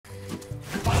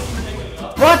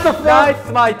What the fuck? Nice,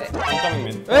 mate. I'm coming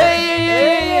mid.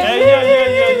 Hey.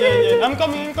 Yeah. I'm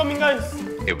coming, guys.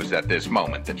 It was at this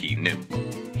moment that he knew.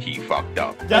 He fucked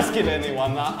up. Just kill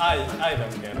anyone. I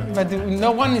don't care. But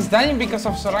no one is dying because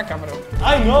of Soraka, bro.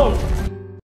 I know.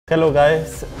 Hello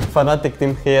guys, Fnatic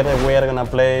team here. We are gonna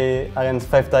play against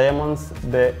 5 Diamonds,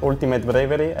 the ultimate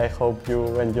Bravery. I hope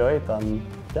you enjoy it and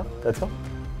yeah, let's go.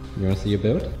 You wanna see your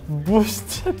build?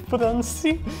 Boosted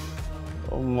Bronzy.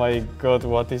 Oh my god,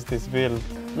 what is this build?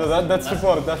 No, that's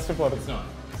support, that's support.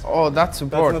 Oh, that's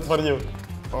support. That's not for you.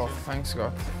 Oh, thanks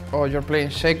God. Oh, you're playing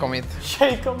Shake on it.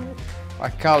 Shake on me.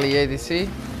 Akali ADC.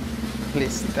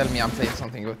 Please tell me I'm playing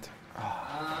something good.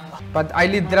 But I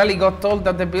literally got told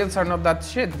that the builds are not that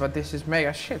shit, but this is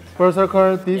mega shit. First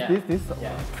record, this.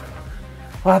 Yeah.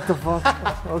 What the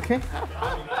fuck? Okay.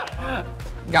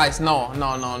 Guys, no. I'm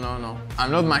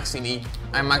not maxing E,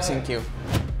 I'm maxing Q.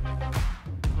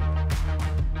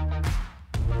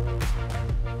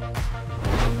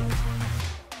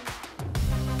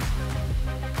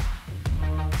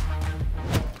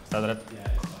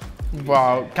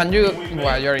 Wow, can you...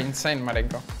 Wow, you're insane,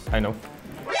 Marenko. I know.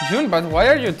 June, but why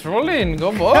are you trolling?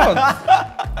 Go bot.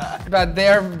 But they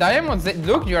are diamonds.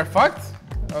 Look, you are fucked.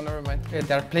 Oh, never mind. Yeah,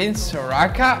 they're playing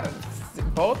Soraka.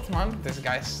 Both, man. These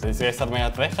guys. These guys are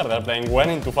mega tryhard. They're playing Gwen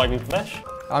into fucking Flash.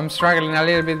 I'm struggling a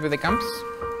little bit with the camps,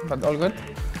 but all good.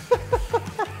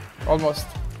 Almost.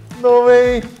 No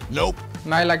way. Nope.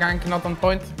 Nyla gank not on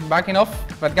point. Backing off.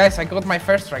 But guys, I got my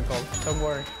first strike gold. Don't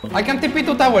worry. I can TP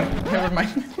to tower. Never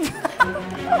mind.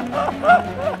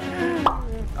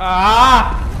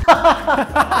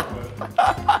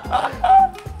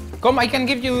 Come, I can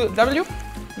give you W.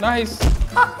 Nice.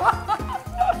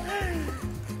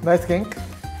 Nice gank.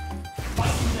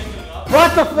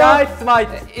 What the fuck? Nice, mate.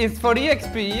 It's for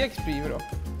EXP, bro.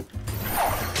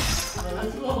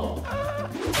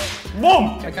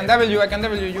 Boom! I can W you. Oh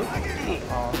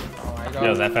my god.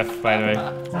 Yes, FF, by the way.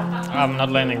 I'm not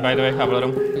landing, by the way.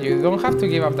 Hablarum. You don't have to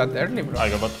give up that early, bro. I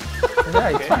go bot. Yeah,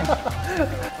 it's fine.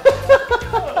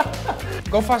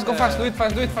 Go fast, do it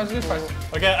fast.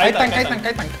 Okay, I tank.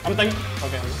 I'm tank.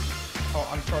 Okay. Oh,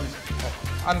 I'm sorry. Oh,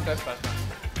 I'm dead.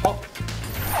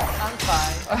 I'm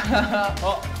fine.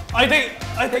 Oh, I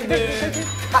take the...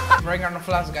 Bring on the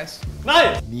flash, guys.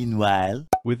 Nice! Meanwhile,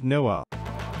 with Noah.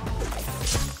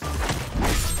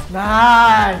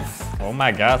 Nice. Oh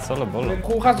my god, solo bullet.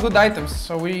 Who has good items,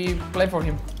 so we play for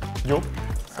him. You?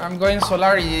 I'm going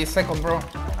Solari second, bro.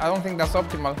 I don't think that's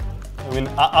optimal. I mean,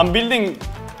 I'm building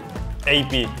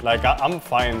AP. Like, I'm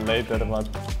fine later, but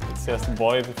it's just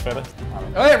Void first.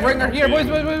 Hey, Rengar here, boys.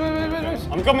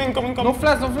 I'm coming. No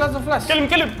flash. Kill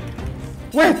him!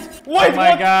 Wait! Oh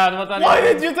my god, what are you... Why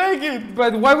did you take it?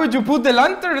 But why would you put the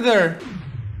lantern there?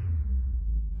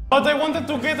 But I wanted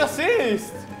to get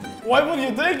assist. Why would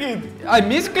you take it? I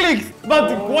misclicked.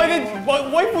 But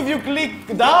why would you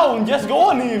click down? Just go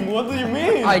on him. What do you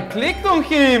mean? I clicked on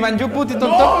him and you put it on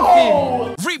top of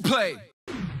him. Replay!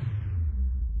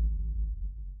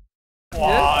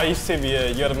 Wow,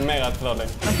 ECB, you're mega trolling.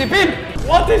 I'm TP.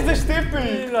 What is the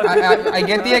stippy? I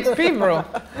get the XP, bro.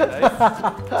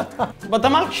 But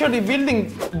I'm actually building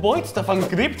Void stuff and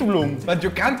Crypt Bloom. But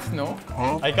you can't, no?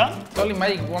 I can? It's only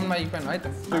one magic pen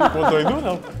item. What do I do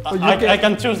now? I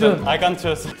can choose them. I can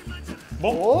choose.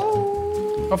 Boom.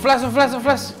 Oh, flash. Oh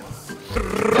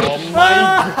my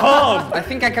god! I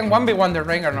think I can 1v1 the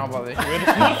Rengar now, buddy.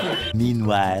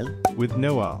 Meanwhile, with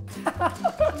Noah.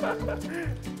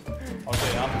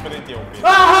 Okay, I'm pretty OP.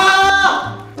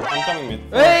 I'm coming mid.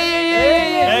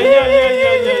 Hey!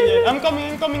 Yeah. I'm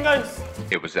coming, guys.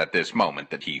 It was at this moment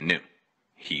that he knew.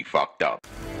 He fucked up.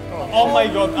 Oh my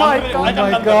god. I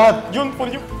can god. June for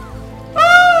you.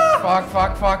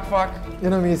 Fuck.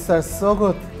 Enemies are so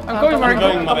good. I'm going,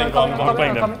 Marenko. I'm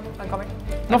playing them. I'm coming.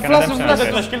 No flash.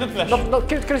 Kill the flash. No,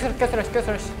 kill Thresh.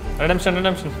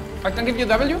 Redemption. I can give you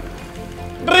W.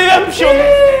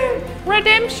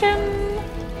 Redemption!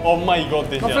 Oh my god,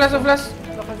 this No is... flash. No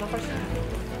flash.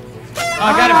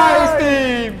 I got Nice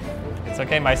team. It's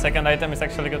okay, my second item is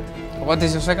actually good. What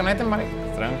is your second item, Marek?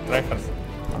 Try first.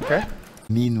 Okay.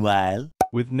 Meanwhile,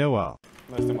 with Noah.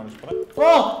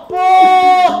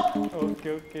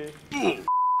 Okay.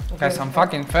 Guys, I'm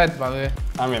fucking fed, by the way.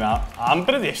 I mean, I'm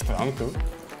pretty strong too.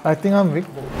 I think I'm weak.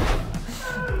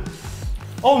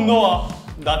 Oh, Noah!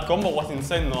 That combo was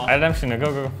insane, Noah. Redemption,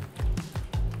 go.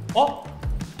 Oh!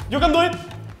 You can do it!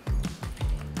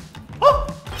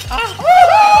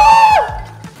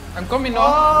 I'm coming now.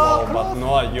 Oh, but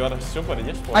Noah, you are super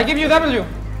useful. I give you W.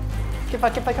 Keep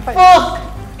fight. Kill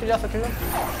Yasuo.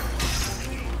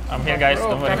 I'm here, guys, Bro,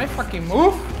 don't worry. can I fucking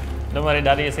move? Don't worry,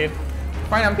 Daddy is here.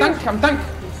 Fine, I'm tank.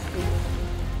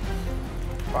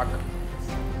 Fuck.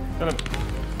 Kill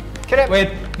him. Wait,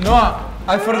 Noah,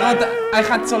 I forgot I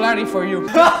had Solari for you.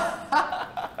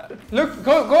 Look,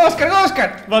 go Oscar, go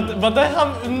Oscar! But I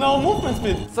have no movement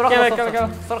speed.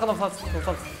 Soraka no fast.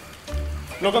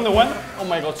 Look on the one. Oh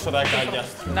my god, Soraka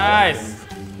just. Nice.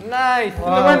 Nice.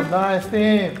 Wow, nice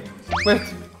team. Wait,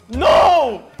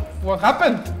 No! what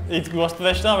happened? It was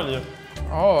Thresh W.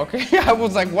 Oh, okay. I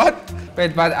was like, what?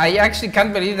 Wait, but I actually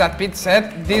can't believe that Pete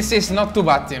said this is not too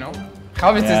bad, you know?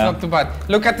 How is this Yeah. not too bad?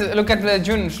 Look at the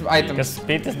June's items. Because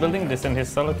Pete is building this in his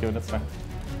solo queue, that's why.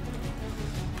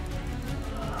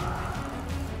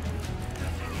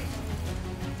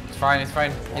 It's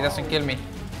fine. He doesn't kill me.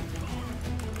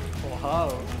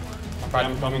 Wow.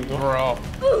 I'm coming too. Bro.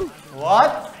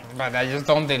 What? But I just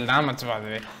don't deal damage, by the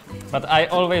way. But I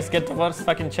always get the worst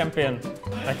fucking champion.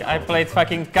 Like I played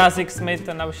fucking Kha'Zix mid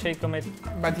and now Shaco mid.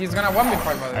 But he's gonna 1v5,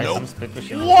 by the way. I'm split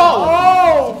pushing.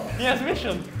 Whoa! He has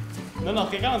vision. No,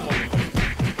 he can't one.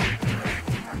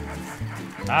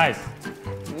 Nice.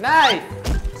 Nice.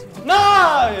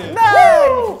 Nice!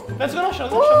 No. Let's go, no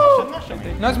shot.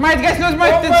 No smite, guys, no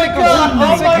smite! 10 seconds! Oh 10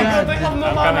 my seconds! god, I have no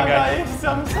I'm mana, coming, guys. guys.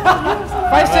 I'm so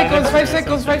 5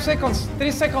 seconds,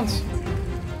 3 seconds.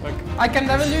 I can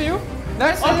W you.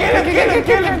 There's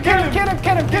Kill him.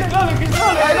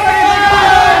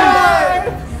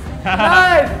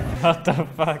 Nice. What the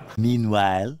fuck?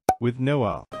 Meanwhile, with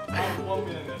Noah.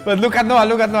 But look at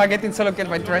Noah getting solo kill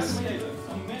by Tress.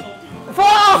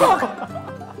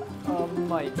 Oh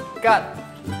my god.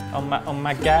 Oh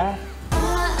my god.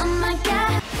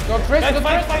 Go Tress, go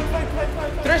Tress. Fight.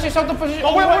 Tress is out of position.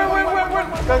 Oh, wait. Go.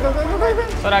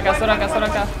 Soraka. Go.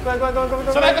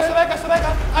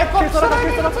 I caught Soraka.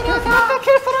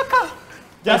 Kill Soraka.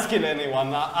 Just kill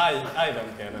anyone. I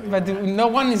don't care. But no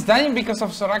one is dying because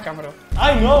of Soraka, bro.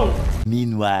 I know.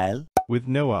 Meanwhile, with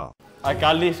Noah.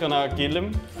 Akali is gonna kill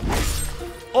him.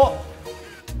 Oh.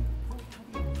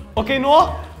 Okay,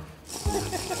 Noah.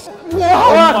 Oh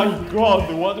my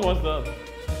god, what was that?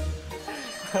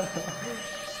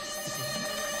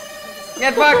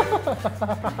 Get back!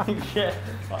 Shit.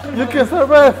 You can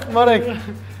survive, Marek.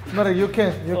 Marek, you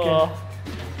can.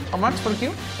 How much for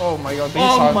kill? Oh my god,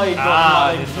 Oh my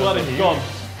god, Alex, you are a god.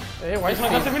 Hey, why is my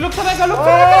Look, Soraka.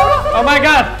 Oh my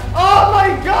god! Oh my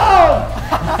god!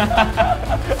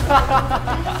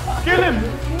 Kill him!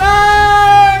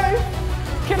 Nice.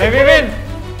 Wait, we win!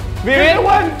 We win!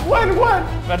 One!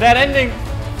 But they're ending!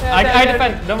 I they're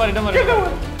defend, don't worry. Kill the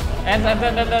one! End.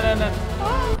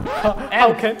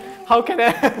 How can I?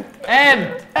 End!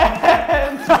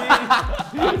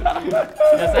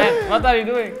 Just end. What are you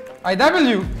doing? I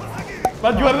W!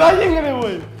 But you are dying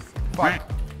anyway! Fuck.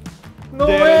 No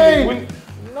way!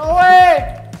 No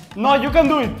way. No, you can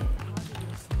do it!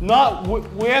 No,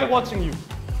 we are watching you.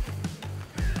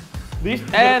 This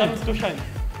is And- your time to shine.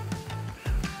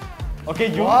 Okay,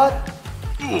 Jun. What?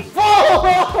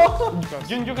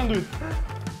 Jun, you can do it.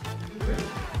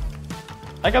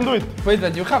 I can do it. Wait,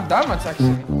 but you have damage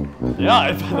actually. Yeah,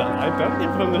 I turned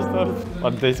it from the start.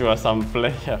 But this was some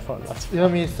player for that.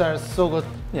 Yumi starts so good.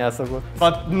 Yeah, so good.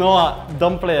 But Noah,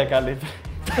 don't play Akali.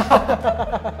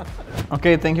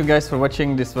 Okay, thank you guys for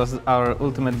watching. This was our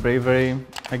ultimate bravery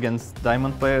against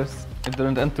diamond players. It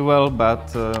didn't end too well,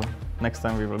 but next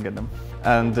time we will get them.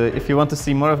 And if you want to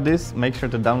see more of this, make sure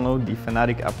to download the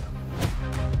Fnatic app.